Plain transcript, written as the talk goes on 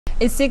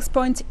A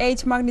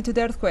 6.8 magnitude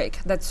earthquake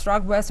that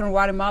struck western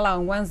Guatemala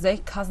on Wednesday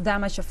caused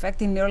damage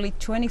affecting nearly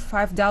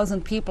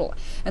 25,000 people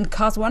and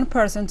caused one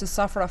person to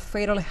suffer a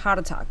fatal heart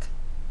attack.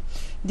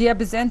 The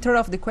epicenter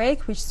of the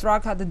quake, which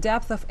struck at the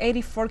depth of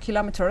 84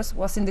 kilometers,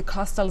 was in the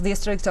coastal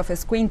district of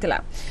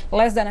Escuintla,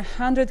 less than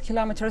 100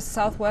 kilometers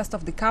southwest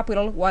of the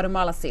capital,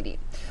 Guatemala City.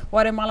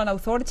 Guatemalan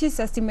authorities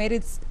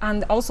estimated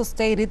and also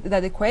stated that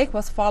the quake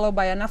was followed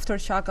by an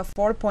aftershock of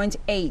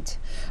 4.8.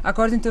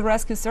 According to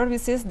rescue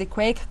services, the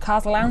quake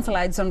caused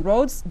landslides on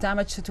roads,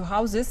 damage to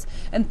houses,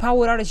 and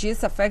power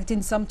outages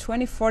affecting some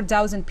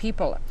 24,000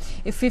 people.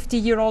 A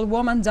 50-year-old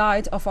woman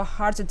died of a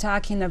heart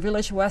attack in a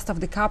village west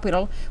of the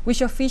capital, which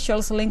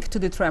officials linked to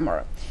the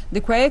tremor.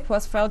 The quake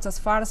was felt as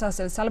far as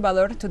El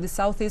Salvador to the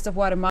southeast of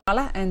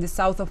Guatemala and the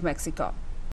south of Mexico.